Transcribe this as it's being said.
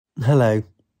Hello,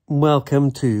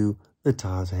 welcome to the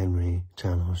Tars Henry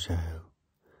channel show.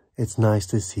 It's nice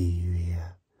to see you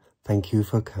here. Thank you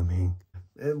for coming.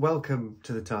 Welcome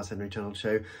to the Tars Henry channel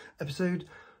show, episode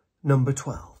number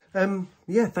 12.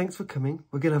 Yeah, thanks for coming.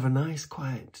 We're going to have a nice,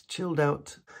 quiet, chilled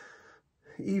out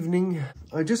evening.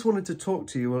 I just wanted to talk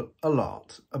to you a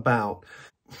lot about,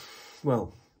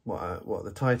 well, what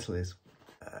the title is.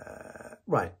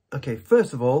 Right, okay,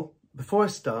 first of all, before I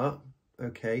start,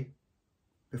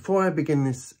 before I begin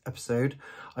this episode,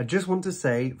 I just want to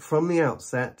say from the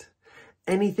outset,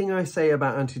 anything I say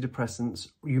about antidepressants,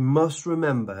 you must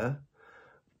remember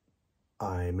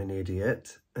I'm an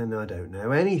idiot and I don't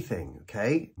know anything,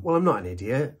 okay? Well, I'm not an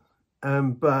idiot,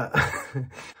 but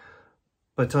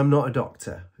I'm not a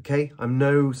doctor, okay? I'm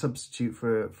no substitute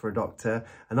for a doctor,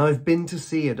 and I've been to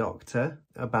see a doctor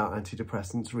about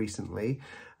antidepressants recently,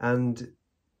 and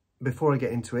before I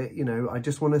get into it, you know, I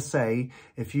just want to say,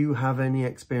 if you have any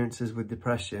experiences with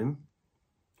depression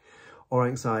or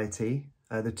anxiety,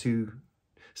 the two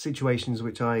situations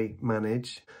which I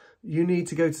manage, you need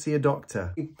to go to see a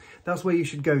doctor. That's where you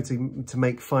should go to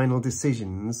make final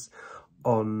decisions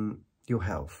on your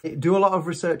health. Do a lot of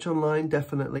research online,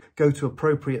 definitely. Go to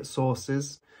appropriate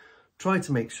sources. Try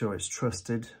to make sure it's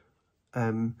trusted,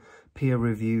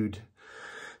 peer-reviewed,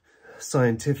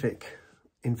 scientific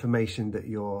information that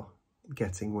you're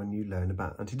getting when you learn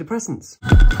about antidepressants.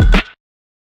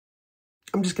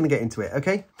 I'm just going to get into it,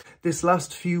 okay? This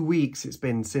last few weeks, it's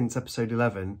been since episode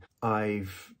 11,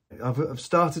 I've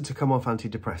started to come off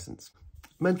antidepressants.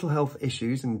 Mental health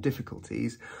issues and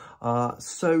difficulties are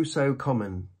so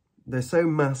common. They're so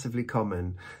massively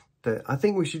common that I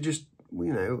think we should just,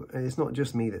 you know, it's not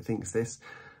just me that thinks this.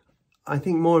 I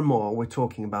think more and more we're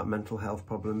talking about mental health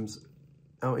problems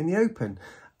out in the open.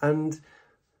 And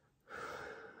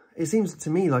it seems to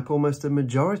me like almost a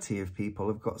majority of people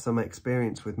have got some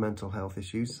experience with mental health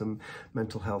issues, some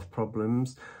mental health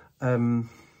problems.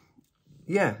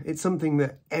 Yeah, it's something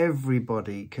that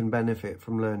everybody can benefit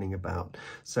from learning about.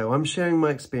 So I'm sharing my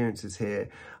experiences here.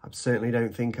 I certainly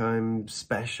don't think I'm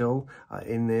special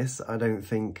in this. I don't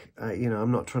think, you know,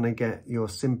 I'm not trying to get your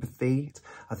sympathy.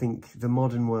 I think the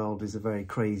modern world is a very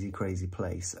crazy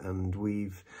place, and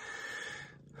we've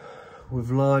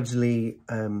largely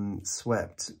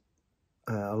swept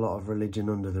a lot of religion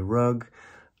under the rug,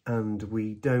 and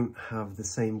we don't have the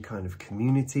same kind of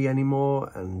community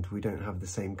anymore, and we don't have the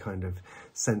same kind of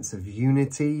sense of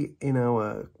unity in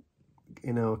our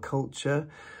culture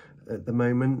at the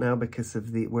moment now, because of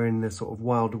we're in the sort of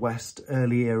Wild West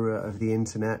early era of the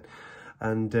internet,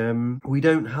 and we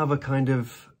don't have a kind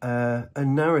of a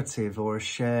narrative or a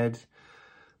shared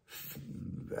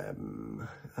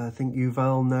I think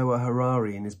Yuval Noah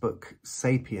Harari in his book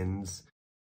Sapiens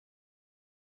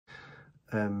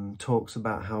talks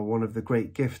about how one of the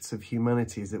great gifts of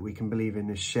humanity is that we can believe in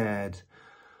a shared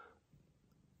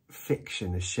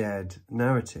fiction, a shared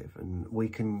narrative, and we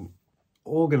can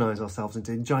organise ourselves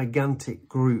into gigantic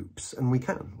groups, and we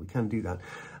can do that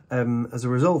as a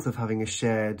result of having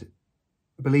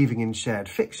believing in shared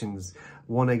fictions,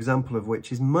 one example of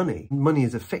which is money. Money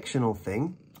is a fictional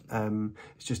thing.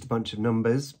 It's just a bunch of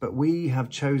numbers, but we have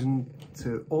chosen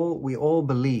to we all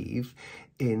believe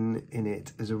in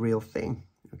it as a real thing.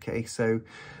 Okay, so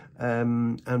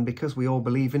and because we all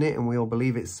believe in it and we all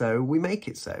believe it's so, we make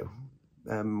it so.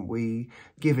 We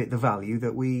give it the value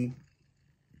that we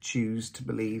choose to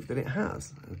believe that it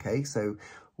has. Okay, so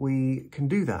we can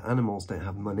do that. Animals don't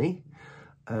have money.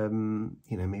 You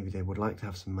know, maybe they would like to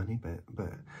have some money, but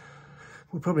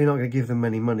we're probably not going to give them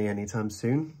any money anytime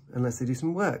soon unless they do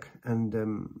some work. And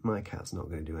my cat's not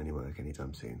going to do any work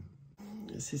anytime soon.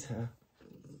 This is her.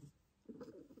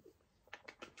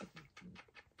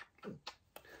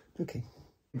 Okay.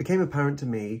 It became apparent to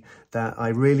me that I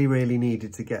really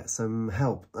needed to get some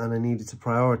help, and I needed to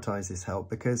prioritise this help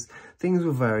because things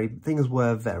were very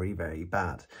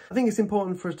bad. I think it's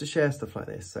important for us to share stuff like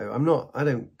this. So I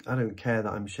don't care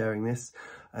that I'm sharing this.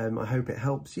 I hope it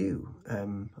helps you.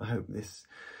 I hope this,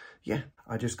 yeah,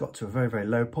 I just got to a very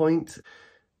low point.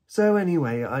 So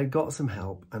anyway, I got some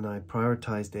help and I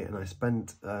prioritised it, and I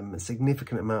spent a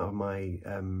significant amount of my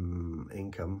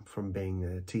income from being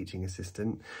a teaching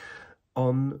assistant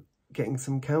on getting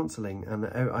some counselling. And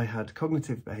I had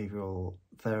cognitive behavioural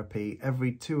therapy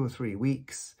every 2 or 3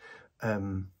 weeks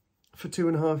for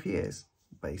 2.5 years,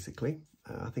 basically.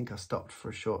 I think I stopped for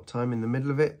a short time in the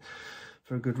middle of it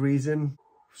for a good reason.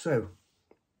 So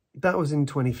that was in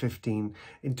 2015.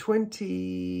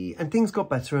 And things got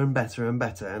better and better and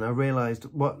better. And I realised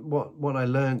what I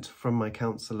learnt from my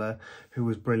counsellor, who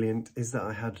was brilliant, is that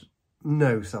I had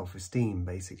no self-esteem,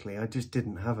 basically. I just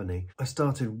didn't have any. I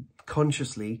started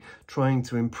consciously trying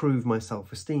to improve my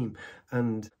self-esteem,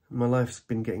 and my life's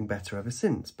been getting better ever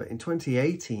since. But in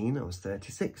 2018, I was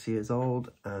 36 years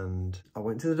old, and I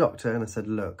went to the doctor and I said,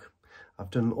 look, I've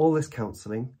done all this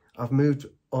counselling, I've moved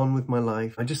on with my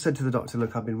life. I just said to the doctor,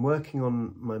 look, I've been working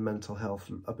on my mental health.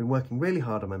 I've been working really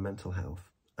hard on my mental health,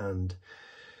 and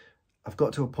I've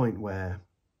got to a point where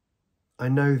I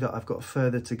know that I've got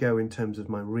further to go in terms of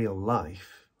my real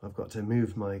life. I've got to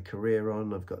move my career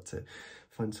on. I've got to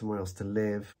find somewhere else to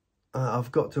live.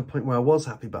 I've got to a point where I was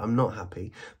happy, but I'm not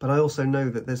happy. But I also know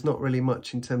that there's not really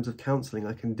much in terms of counselling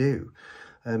I can do.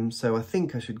 So I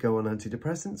think I should go on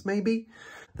antidepressants, maybe.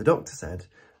 The doctor said,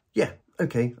 yeah,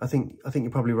 okay, I think you're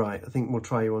probably right. I think we'll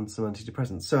try you on some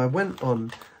antidepressants. So I went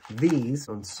on these,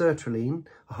 on sertraline,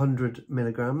 100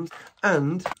 milligrams,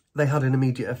 and they had an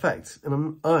immediate effect.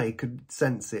 And I could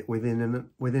sense it within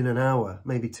an hour,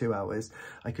 maybe 2 hours.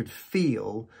 I could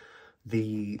feel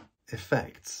the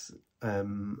effects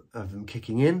of them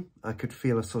kicking in. I could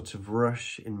feel a sort of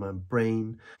rush in my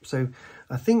brain. So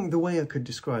I think the way I could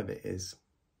describe it is,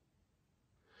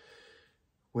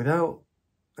 without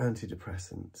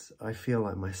antidepressants, I feel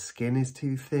like my skin is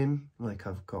too thin, like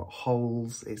I've got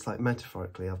holes. It's like,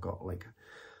 metaphorically,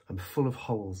 I'm full of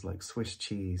holes like Swiss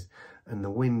cheese, and the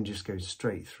wind just goes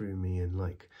straight through me, and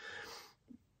like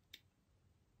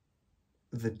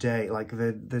the day, like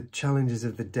the challenges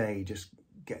of the day just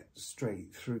go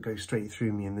straight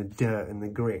through me, and the dirt and the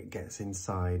grit gets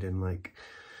inside, and like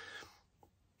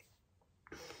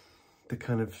the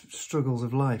kind of struggles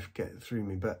of life get through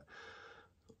me. But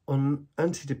on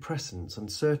antidepressants, on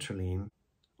sertraline,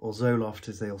 or Zoloft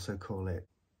as they also call it,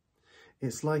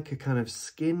 it's like a kind of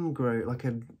skin like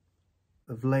a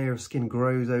layer of skin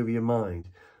grows over your mind,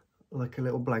 like a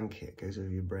little blanket goes over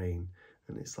your brain.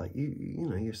 And it's like, you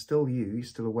know, you're still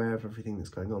aware of everything that's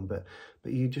going on, but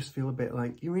you just feel a bit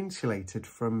like you're insulated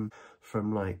from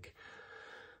like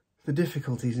the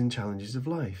difficulties and challenges of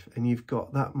life. And you've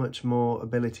got that much more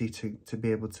ability to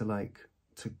be able to like,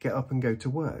 to get up and go to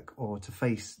work, or to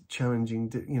face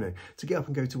challenging, you know, to get up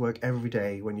and go to work every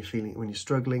day when you're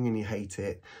struggling and you hate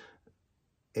it.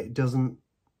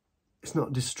 It's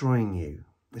not destroying you.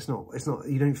 It's not,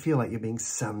 you don't feel like you're being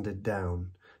sanded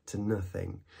down to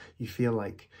nothing. You feel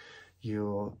like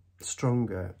you're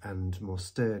stronger and more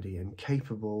sturdy and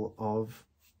capable of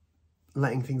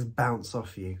letting things bounce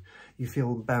off you. You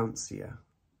feel bouncier.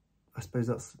 I suppose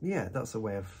that's a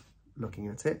way of looking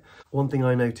at it. One thing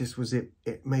I noticed was it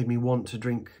made me want to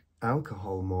drink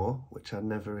alcohol more, which I'd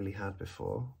never really had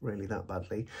before, really that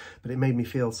badly. But it made me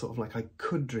feel sort of like I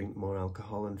could drink more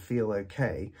alcohol and feel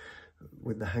okay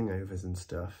with the hangovers and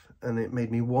stuff. And it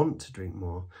made me want to drink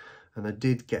more. And I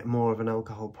did get more of an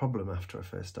alcohol problem after I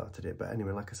first started it. But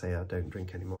anyway, like I say, I don't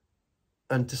drink anymore.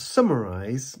 And to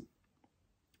summarise,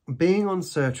 being on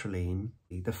sertraline,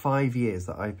 the 5 years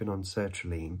that I've been on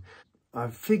sertraline,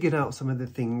 I've figured out some of the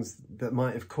things that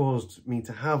might have caused me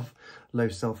to have low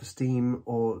self-esteem,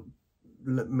 or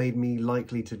made me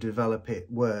likely to develop it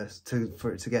worse,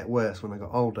 for it to get worse when I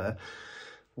got older,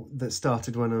 that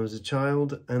started when I was a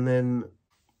child. And then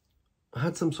I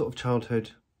had some sort of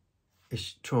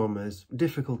childhood-ish traumas,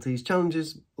 difficulties,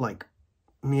 challenges, like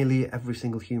nearly every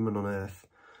single human on earth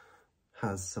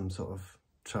has some sort of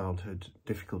childhood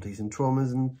difficulties and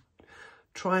traumas and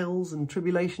trials and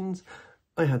tribulations.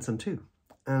 I had some too,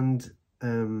 and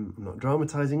I'm not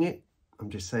dramatising it, I'm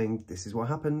just saying this is what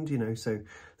happened, you know. So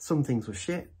some things were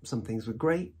shit, some things were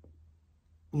great,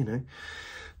 you know,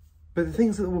 but the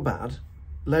things that were bad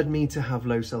led me to have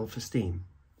low self-esteem,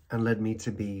 and led me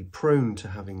to be prone to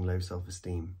having low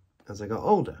self-esteem as I got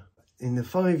older. In the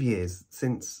 5 years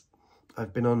since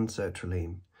I've been on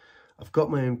sertraline, I've got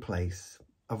my own place,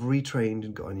 I've retrained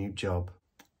and got a new job,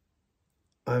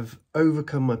 I've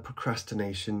overcome my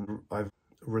procrastination, I've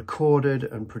recorded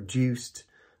and produced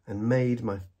and made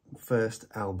my first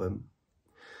album,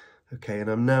 okay,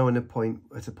 and I'm now at a point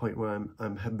where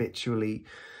I'm habitually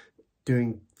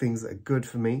doing things that are good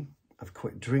for me. I've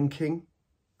quit drinking,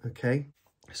 okay,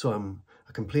 so I'm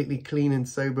a completely clean and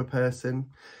sober person.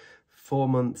 4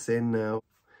 months in now.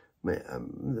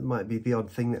 There might be the odd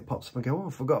thing that pops up and go, oh,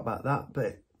 I forgot about that,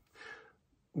 but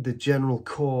the general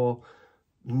core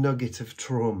nugget of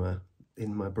trauma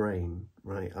in my brain,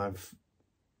 right, I've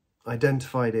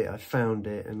identified it, I've found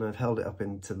it, and I've held it up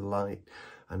into the light,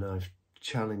 and I've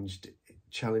challenged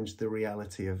the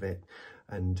reality of it,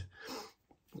 and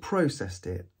processed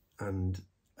it, and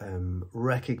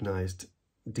recognised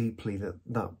deeply that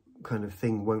that kind of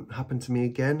thing won't happen to me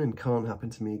again, and can't happen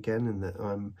to me again, and that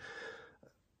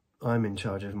I'm in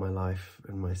charge of my life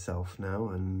and myself now,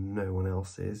 and no one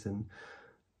else is,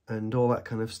 and all that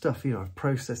kind of stuff. You know, I've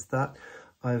processed that.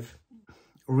 I've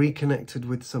reconnected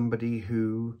with somebody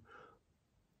who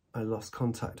I lost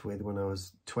contact with when I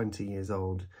was 20 years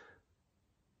old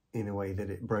in a way that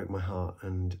it broke my heart,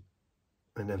 and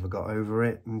I never got over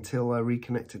it until I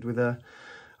reconnected with her.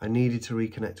 I needed to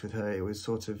reconnect with her. It was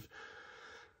sort of,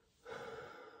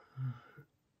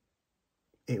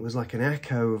 it was like an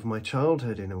echo of my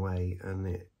childhood in a way,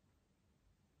 and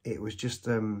it was just,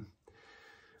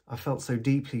 I felt so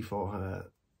deeply for her,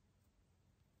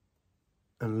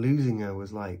 and losing her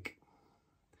was like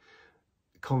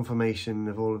confirmation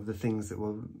of all of the things that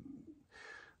were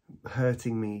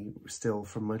hurting me still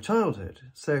from my childhood.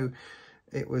 So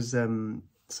it was,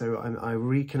 I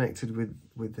reconnected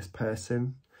with this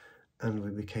person, and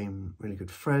we became really good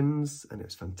friends, and it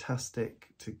was fantastic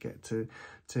to get to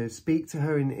speak to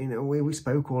her in a way. We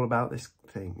spoke all about this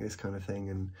kind of thing,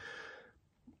 and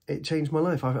it changed my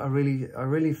life. I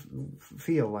really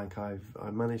feel like I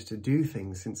managed to do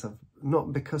things since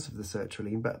not because of the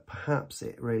sertraline, but perhaps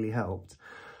it really helped.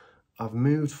 I've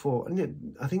moved forward,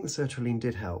 and I think the sertraline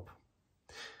did help.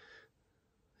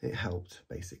 It helped,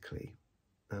 basically.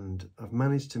 And I've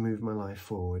managed to move my life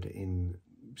forward in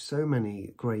so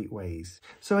many great ways.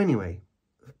 So anyway,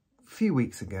 a few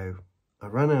weeks ago, I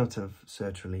ran out of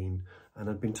sertraline, and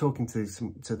I'd been talking to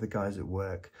the guys at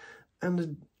work,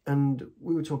 and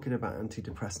we were talking about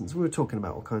antidepressants. We were talking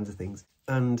about all kinds of things.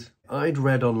 And I'd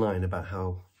read online about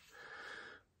how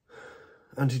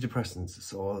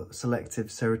antidepressants, or selective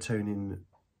serotonin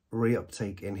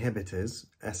reuptake inhibitors,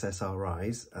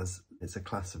 SSRIs, as it's a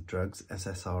class of drugs,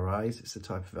 SSRIs, it's a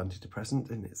type of antidepressant,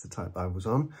 and it's the type I was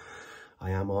on. I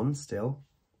am on still.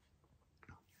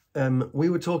 We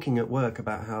were talking at work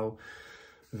about how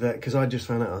that, because I just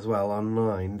found out as well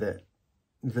online that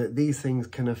these things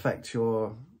can affect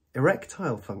your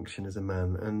erectile function as a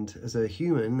man, and as a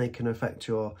human they can affect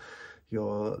your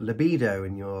libido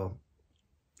and your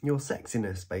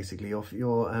sexiness, basically,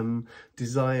 your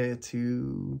desire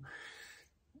to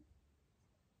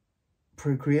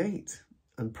procreate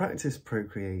and practice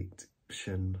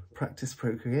procreation.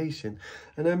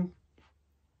 And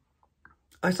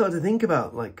I started to think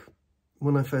about, like,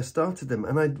 when I first started them,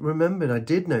 and I remembered I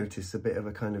did notice a bit of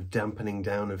a kind of dampening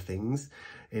down of things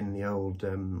in the old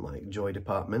like joy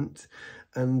department,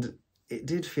 and it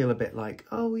did feel a bit like,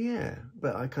 oh yeah,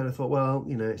 but I kind of thought, well,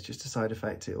 you know, it's just a side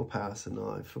effect, it'll pass, and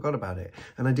I forgot about it.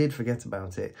 And I did forget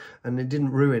about it, and it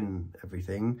didn't ruin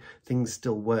everything. Things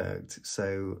still worked,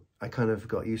 so I kind of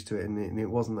got used to it, and it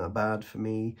wasn't that bad for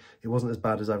me. It wasn't as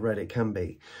bad as I've read it can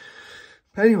be.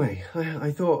 But anyway,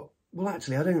 I thought, well,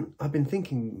 actually, I've been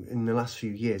thinking in the last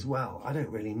few years, well, I don't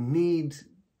really need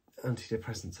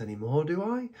antidepressants anymore, do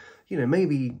I? You know,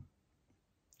 maybe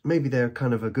they're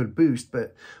kind of a good boost,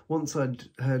 but once I'd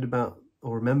heard about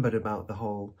or remembered about the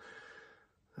whole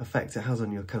effect it has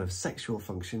on your kind of sexual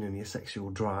function and your sexual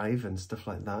drive and stuff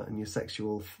like that, and your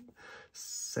sexual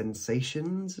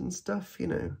sensations and stuff, you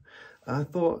know, I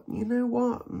thought, you know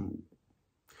what?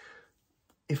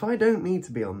 If I don't need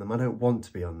to be on them, I don't want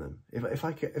to be on them. If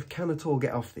I can at all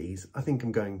get off these, I think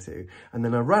I'm going to. And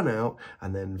then I ran out,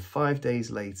 and then 5 days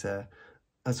later,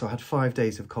 so I had 5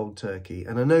 days of cold turkey.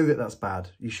 And I know that that's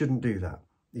bad. You shouldn't do that.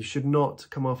 You should not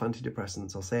come off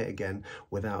antidepressants, I'll say it again,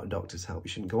 without a doctor's help. You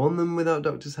shouldn't go on them without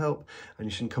doctor's help, and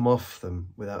you shouldn't come off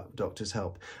them without doctor's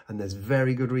help. And there's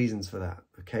very good reasons for that,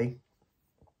 okay?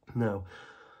 Now,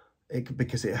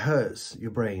 because it hurts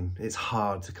your brain. It's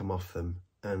hard to come off them,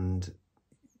 and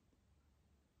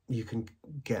you can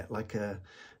get like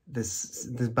there's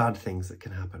bad things that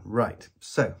can happen. Right,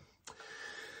 so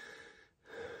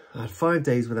I had 5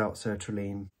 days without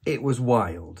sertraline. It was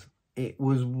wild. It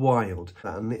was wild.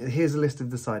 And here's a list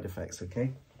of the side effects,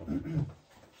 okay?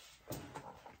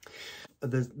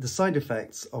 The side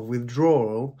effects of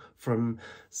withdrawal from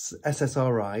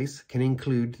SSRIs can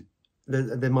include,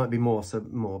 there might be more,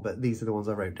 but these are the ones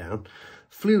I wrote down.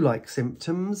 Flu-like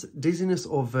symptoms, dizziness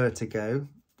or vertigo,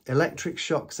 electric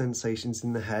shock sensations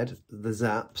in the head, the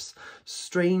zaps,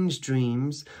 strange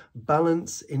dreams,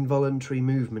 balance, involuntary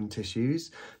movement issues,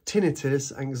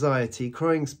 tinnitus, anxiety,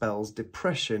 crying spells,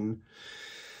 depression,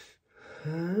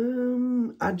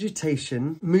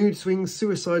 agitation, mood swings,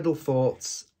 suicidal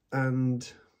thoughts,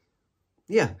 and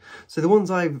yeah. So the ones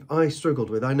I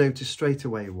struggled with, I noticed straight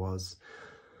away was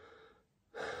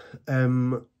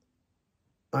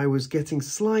I was getting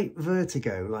slight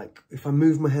vertigo. Like if I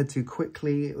moved my head too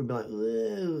quickly, it would be like,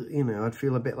 you know, I'd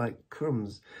feel a bit like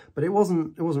crumbs. But it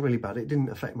wasn't really bad. It didn't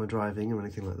affect my driving or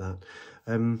anything like that.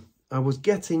 I was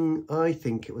getting, I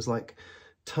think it was like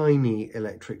tiny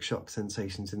electric shock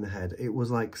sensations in the head. It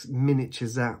was like miniature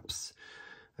zaps.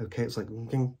 Okay, it's like,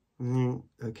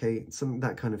 okay,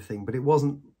 that kind of thing. But it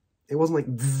wasn't like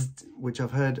zzz, which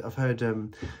I've heard of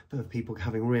people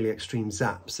having really extreme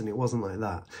zaps, and it wasn't like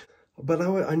that. But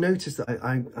I noticed that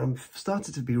I'm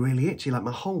started to be really itchy, like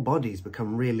my whole body's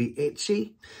become really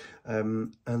itchy.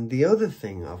 And the other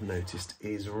thing I've noticed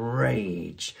is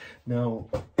rage. Now,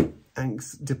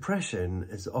 depression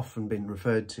has often been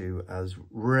referred to as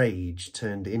rage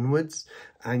turned inwards,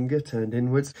 anger turned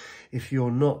inwards. If you're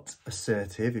not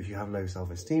assertive, if you have low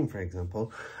self-esteem, for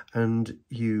example, and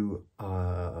you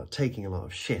are taking a lot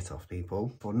of shit off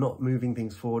people for not moving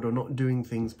things forward or not doing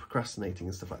things, procrastinating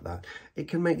and stuff like that, it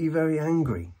can make you very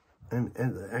angry and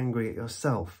angry at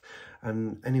yourself.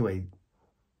 And anyway,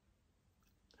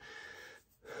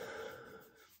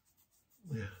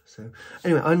 yeah, so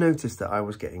anyway, I noticed that I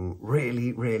was getting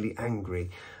really, really angry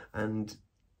and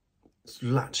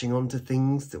latching onto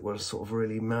things that were sort of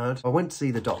really mad. I went to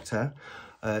see the doctor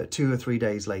 2 or 3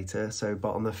 days later.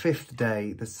 But on the 5th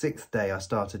day, the 6th day, I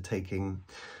started taking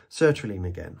sertraline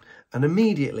again. And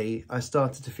immediately I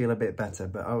started to feel a bit better,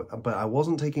 but I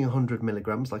wasn't taking 100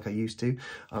 milligrams like I used to.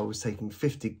 I was taking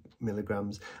 50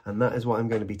 milligrams, and that is what I'm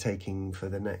going to be taking for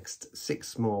the next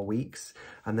 6 more weeks.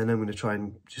 And then I'm going to try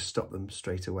and just stop them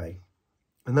straight away.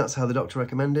 And that's how the doctor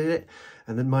recommended it.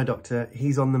 And then my doctor,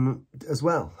 he's on them as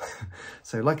well.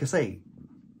 So like I say,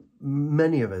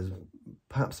 many of us,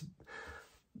 perhaps,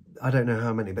 I don't know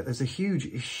how many, but there's a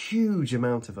huge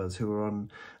amount of us who are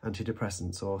on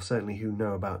antidepressants, or certainly who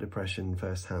know about depression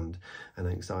firsthand and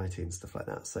anxiety and stuff like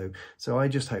that. So I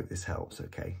just hope this helps,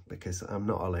 okay? Because I'm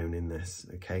not alone in this,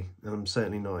 okay? And I'm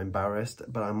certainly not embarrassed,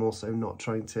 but I'm also not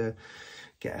trying to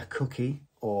get a cookie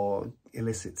or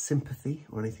elicit sympathy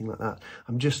or anything like that.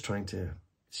 I'm just trying to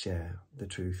share the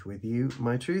truth with you,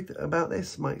 my truth about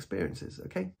this, my experiences,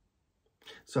 okay?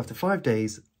 So after 5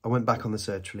 days, I went back on the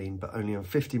sertraline, but only on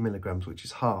 50 milligrams, which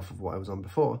is half of what I was on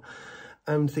before.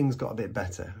 And things got a bit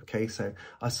better, okay? So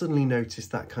I suddenly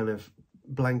noticed that kind of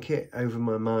blanket over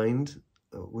my mind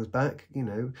was back, you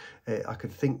know. I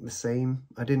could think the same.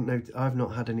 I've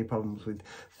not had any problems with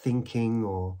thinking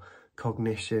or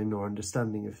cognition or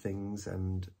understanding of things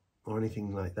or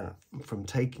anything like that from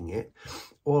taking it.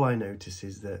 All I notice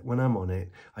is that when I'm on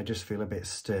it, I just feel a bit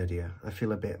sturdier. I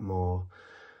feel a bit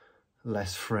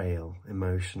less frail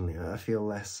emotionally. I feel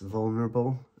less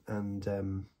vulnerable,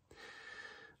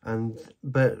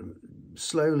 but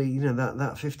slowly, you know,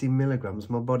 that 50 milligrams,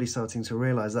 my body's starting to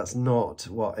realize that's not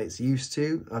what it's used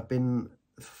to. I've been,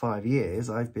 for 5 years,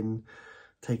 I've been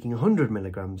taking 100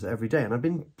 milligrams every day, and I've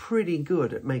been pretty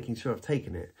good at making sure I've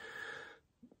taken it.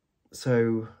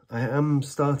 So I am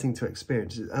starting to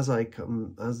experience it as the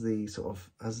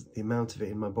amount of it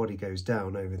in my body goes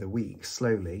down over the weeks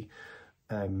slowly.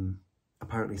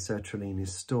 Apparently sertraline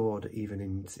is stored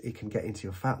it can get into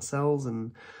your fat cells,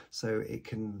 and so it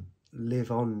can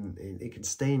it can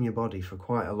stay in your body for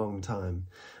quite a long time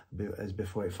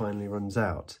before it finally runs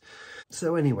out.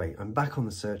 So anyway, I'm back on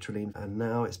the sertraline, and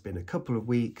now it's been a couple of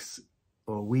weeks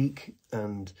or a week,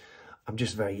 and I'm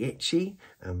just very itchy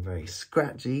and very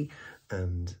scratchy,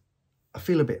 and I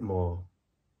feel a bit more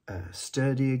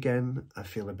sturdy again. I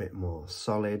feel a bit more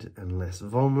solid and less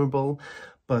vulnerable,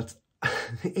 but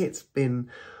it's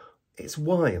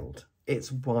wild.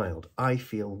 It's wild. I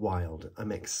feel wild.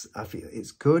 I feel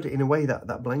it's good in a way that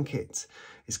that blanket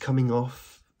is coming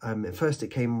off. At first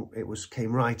it came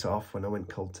right off when I went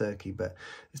cold turkey, but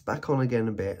it's back on again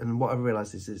a bit. And what I've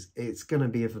realised is it's going to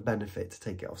be of a benefit to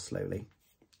take it off slowly.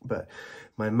 But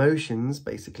my emotions,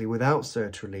 basically, without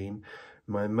sertraline,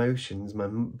 my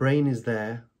brain is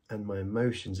there, and my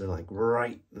emotions are like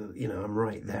right, you know, I'm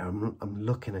right there. I'm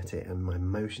looking at it, and my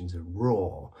emotions are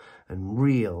raw and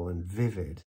real and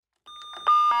vivid.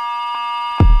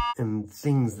 And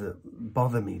things that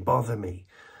bother me.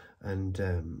 And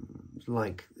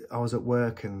like, I was at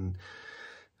work, and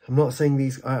I'm not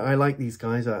saying I like these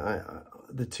guys.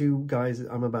 The 2 guys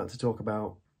that I'm about to talk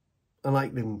about, I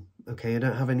like them, okay? I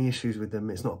don't have any issues with them.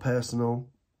 It's not personal.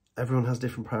 Everyone has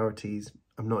different priorities.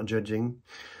 I'm not judging.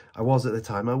 I was at the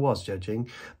time, I was judging,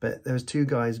 but there was 2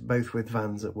 guys both with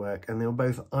vans at work, and they were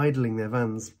both idling their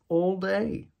vans all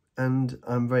day. And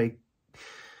I'm very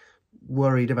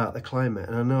worried about the climate,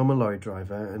 and I know I'm a lorry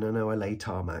driver, and I know I lay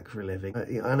tarmac for a living,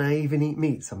 and I even eat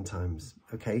meat sometimes,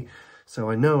 okay? So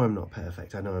I know I'm not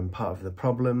perfect. I know I'm part of the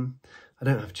problem. I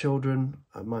don't have children.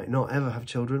 I might not ever have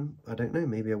children. I don't know,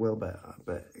 maybe I will, but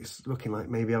it's looking like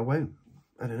maybe I won't.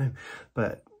 I don't know,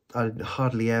 but I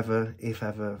hardly ever, if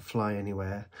ever, fly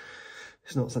anywhere.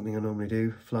 It's not something I normally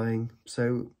do, flying.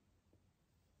 So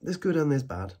there's good and there's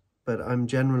bad. but I'm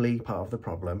generally part of the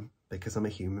problem because I'm a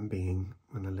human being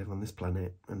and I live on this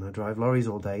planet and I drive lorries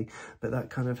all day, but that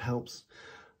kind of helps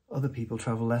other people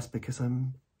travel less because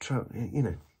I'm, you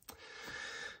know,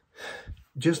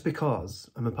 just because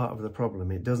I'm a part of the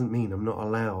problem, it doesn't mean I'm not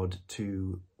allowed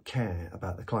to care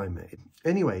about the climate.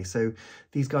 Anyway, so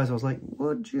these guys, I was like,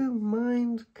 would you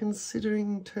mind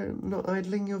considering not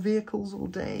idling your vehicles all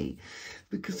day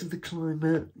because of the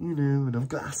climate, you know, and I've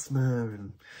got asthma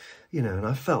and, you know, and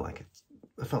I felt like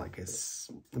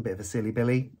it's a bit of a silly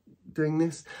Billy doing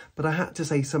this, but I had to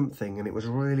say something, and it was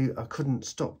really, I couldn't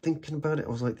stop thinking about it. I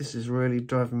was like, this is really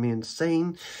driving me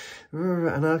insane.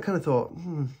 And I kind of thought,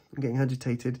 I'm getting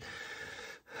agitated.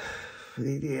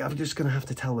 I'm just going to have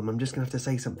to tell them. I'm just going to have to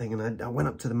say something. And I went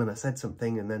up to them and I said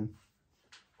something. And then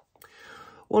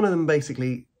one of them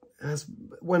basically,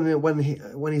 when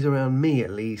he's around me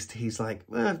at least, he's like,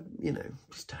 well, you know,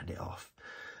 just turn it off,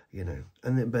 you know.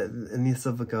 And this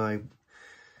other guy,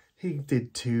 he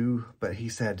did too, but he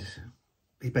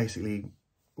basically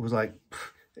was like,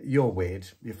 you're weird,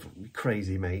 you're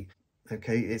crazy, mate.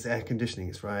 Okay, it's air conditioning,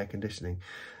 it's for air conditioning.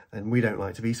 And we don't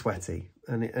like to be sweaty.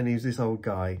 And he was this old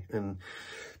guy, and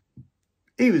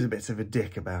he was a bit of a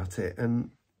dick about it.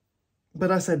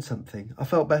 But I said something. I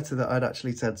felt better that I'd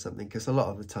actually said something, because a lot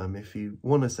of the time, if you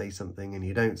want to say something and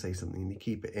you don't say something and you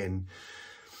keep it in,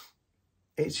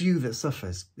 it's you that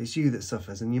suffers. It's you that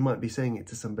suffers, and you might be saying it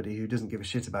to somebody who doesn't give a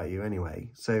shit about you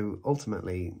anyway. So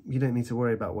ultimately, you don't need to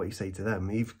worry about what you say to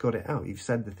them. You've got it out. You've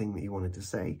said the thing that you wanted to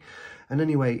say. And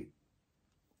anyway,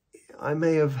 I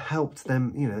may have helped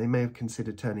them, you know, they may have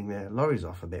considered turning their lorries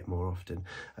off a bit more often,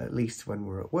 at least when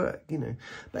we're at work, you know.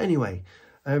 But anyway,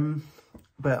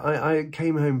 but I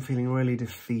came home feeling really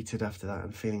defeated after that,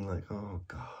 and feeling like, oh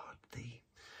God,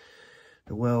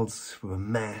 the world's a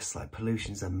mess, like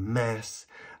pollution's a mess.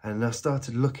 And I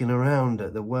started looking around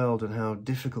at the world and how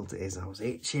difficult it is. I was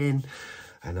itching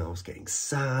and I was getting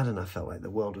sad, and I felt like the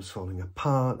world was falling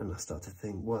apart. And I started to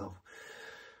think, well,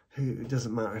 it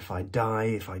doesn't matter if I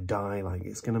die, like,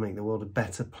 it's going to make the world a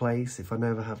better place. If I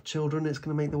never have children, it's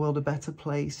going to make the world a better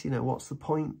place. You know, what's the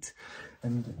point?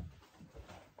 And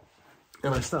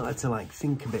I started to like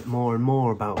think a bit more and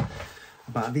more about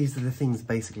these are the things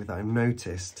basically that I've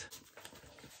noticed.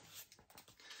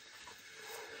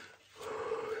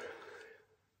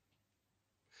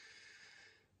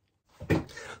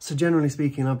 So generally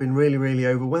speaking, I've been really, really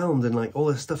overwhelmed, and like all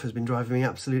this stuff has been driving me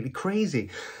absolutely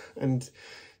crazy. And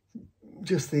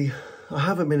just I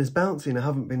haven't been as bouncy, and I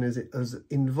haven't been as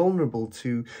invulnerable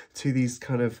to these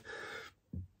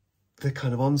the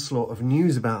kind of onslaught of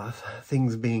news about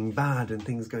things being bad and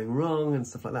things going wrong and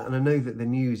stuff like that. And I know that the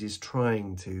news is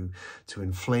trying to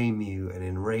inflame you and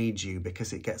enrage you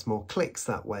because it gets more clicks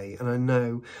that way. And I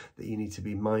know that you need to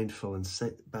be mindful and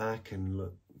sit back and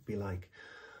be like,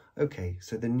 okay,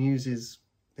 so the news is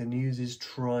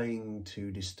trying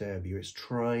to disturb you. It's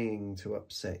trying to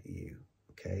upset you.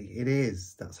 Okay, it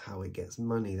is. That's how it gets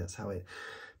money. That's how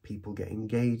people get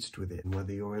engaged with it. And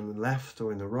whether you're in the left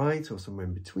or in the right or somewhere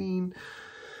in between,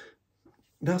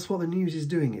 that's what the news is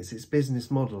doing. It's its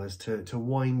business model is to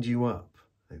wind you up.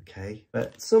 Okay,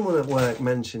 but someone at work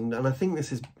mentioned, and I think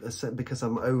this is because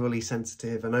I'm overly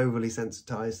sensitive and overly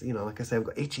sensitized, you know, like I say, I've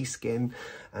got itchy skin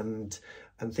and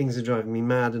things are driving me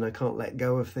mad, and I can't let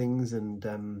go of things, and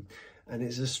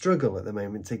it's a struggle at the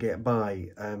moment to get by.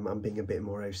 I'm being a bit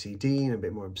more OCD and a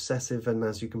bit more obsessive, and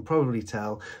as you can probably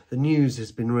tell, the news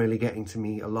has been really getting to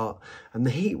me a lot, and the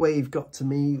heat wave got to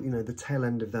me. You know, the tail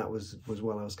end of that was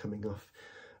while I was coming off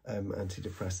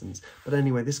antidepressants. But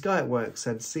anyway, this guy at work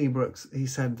said Seabrooks, he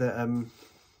said that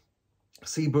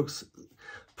Seabrooks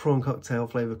prawn cocktail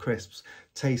flavour crisps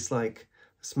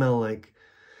smell like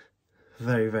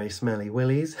very, very smelly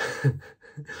willies.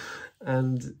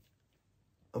 And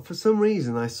for some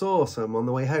reason I saw some on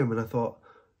the way home, and I thought,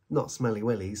 not smelly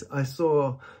willies, I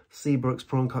saw Seabrooks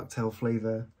prawn cocktail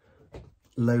flavour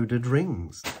loaded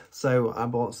rings. So I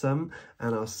bought some,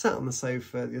 and I was sat on the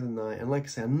sofa the other night, and like I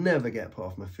say, I never get put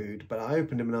off my food, but I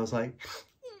opened them and I was like,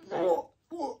 and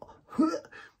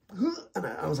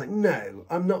I was like, no,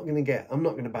 I'm not going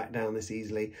to back down this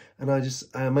easily. And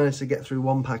I managed to get through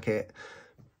one packet,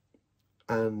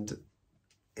 and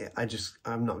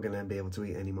I'm not going to be able to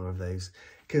eat any more of those,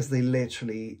 because they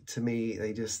literally, to me,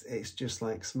 it's just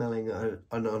like smelling an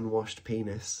unwashed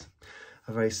penis.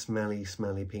 A very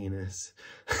smelly penis.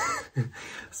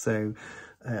 So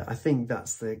I think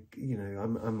that's you know,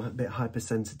 I'm a bit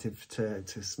hypersensitive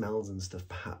to smells and stuff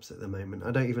perhaps at the moment. I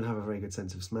don't even have a very good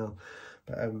sense of smell,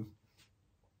 but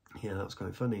yeah, that was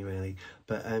quite funny really.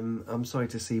 But I'm sorry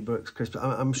to Seabrooks crisps.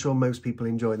 I'm sure most people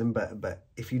enjoy them, but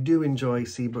if you do enjoy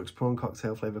Seabrooks prawn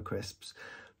cocktail flavour crisps,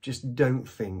 Just don't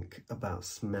think about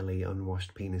smelly,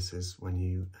 unwashed penises when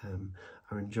you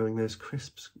are enjoying those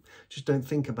crisps. Just don't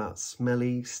think about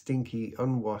smelly, stinky,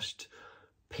 unwashed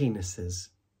penises,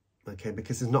 okay?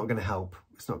 Because it's not going to help.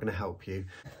 It's not going to help you.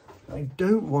 I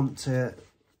don't want to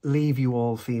leave you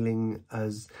all feeling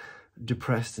as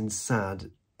depressed and sad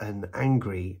and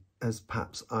angry as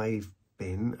perhaps I've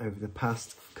been over the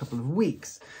past couple of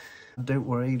weeks. Don't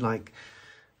worry, like,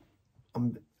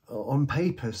 on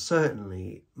paper,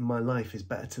 certainly, my life is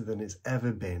better than it's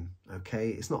ever been, okay?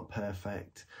 It's not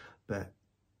perfect, but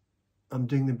I'm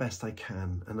doing the best I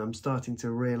can, and I'm starting to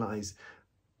realise,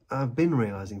 I've been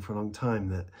realising for a long time,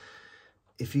 that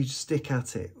if you stick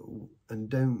at it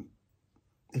and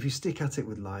if you stick at it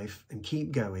with life and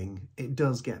keep going, it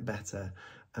does get better.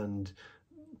 And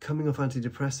coming off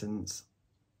antidepressants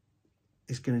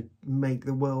is going to make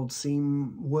the world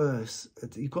seem worse.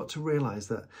 You've got to realise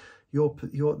that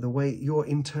your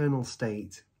internal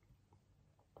state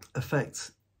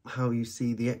affects how you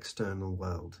see the external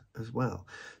world as well.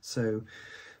 So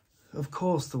of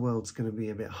course the world's going to be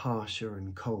a bit harsher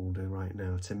and colder right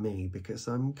now to me because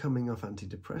I'm coming off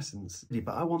antidepressants,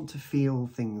 but I want to feel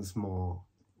things more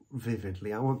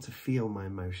vividly. I want to feel my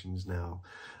emotions now.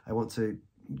 I want to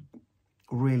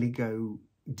really go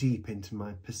deep into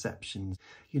my perceptions.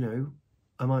 You know,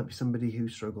 I might be somebody who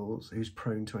struggles, who's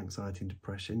prone to anxiety and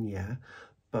depression, yeah,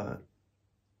 but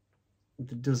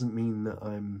that doesn't mean that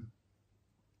I'm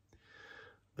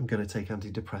going to take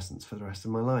antidepressants for the rest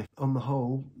of my life. On the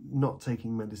whole, not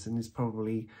taking medicine is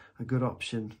probably a good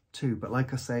option too, but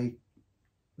like I say,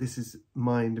 this is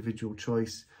my individual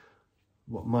choice,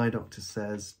 what my doctor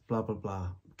says, blah, blah, blah.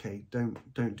 Okay,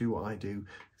 don't do what I do,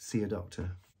 see a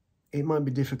doctor. It might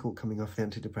be difficult coming off the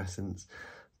antidepressants,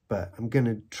 but I'm going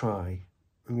to try.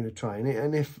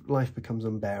 And if life becomes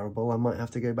unbearable, I might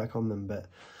have to go back on them, but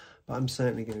I'm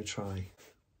certainly going to try.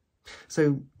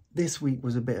 So this week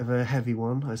was a bit of a heavy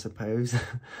one, I suppose,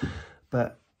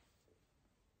 but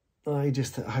I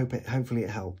just hopefully it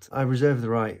helped. I reserve the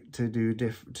right to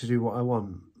do what I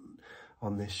want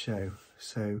on this show.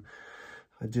 So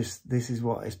it's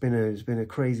been a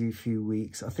crazy few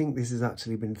weeks. I think this has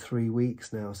actually been 3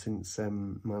 weeks now since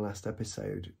my last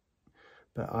episode.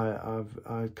 But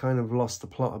I've kind of lost the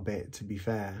plot a bit, to be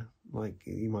fair, like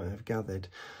you might have gathered.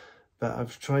 But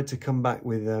I've tried to come back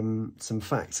with some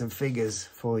facts and figures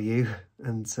for you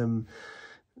and some,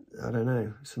 I don't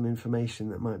know, some information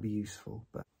that might be useful.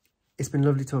 But it's been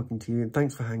lovely talking to you, and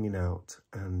thanks for hanging out.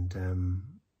 And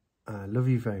I love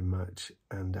you very much,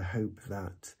 and I hope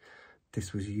that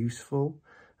this was useful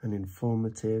and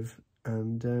informative.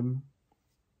 And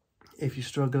if you're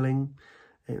struggling,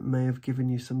 it may have given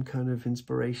you some kind of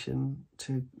inspiration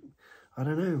to, I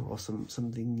don't know, or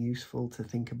something useful to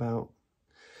think about.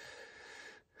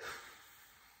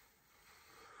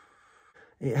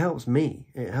 It helps me.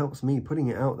 Putting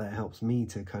it out there helps me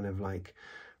to kind of like,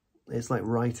 it's like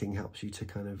writing helps you to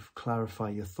kind of clarify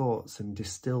your thoughts and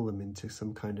distill them into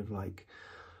some kind of like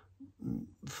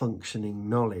functioning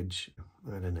knowledge.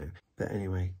 I don't know. But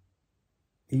anyway,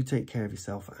 you take care of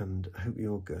yourself, and I hope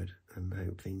you're good, and I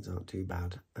hope things aren't too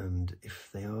bad. And if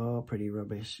they are pretty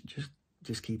rubbish,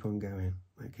 just keep on going,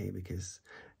 okay? Because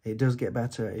it does get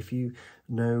better if you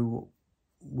know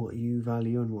what you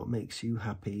value and what makes you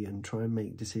happy, and try and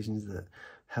make decisions that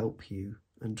help you,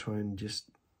 and try and just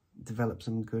develop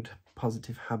some good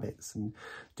positive habits and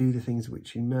do the things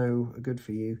which you know are good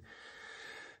for you.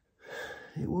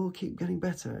 It will keep getting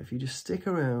better if you just stick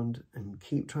around and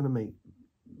keep trying to make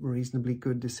reasonably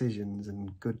good decisions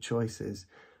and good choices.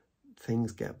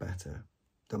 Things get better.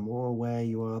 The more aware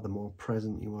you are, the more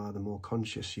present you are, the more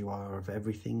conscious you are of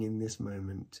everything in this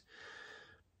moment,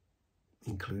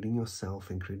 including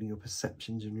yourself, including your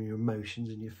perceptions and your emotions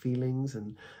and your feelings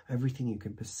and everything you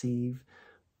can perceive.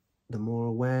 The more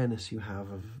awareness you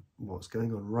have of what's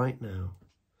going on right now,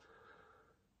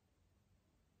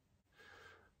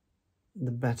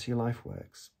 the better your life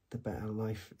works, the better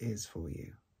life is for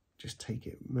you. Just take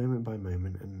it moment by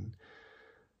moment, and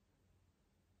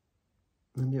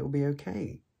it'll be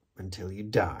okay until you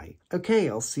die. Okay,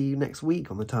 I'll see you next week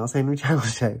on the Tars Henry Channel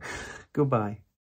Show. Goodbye.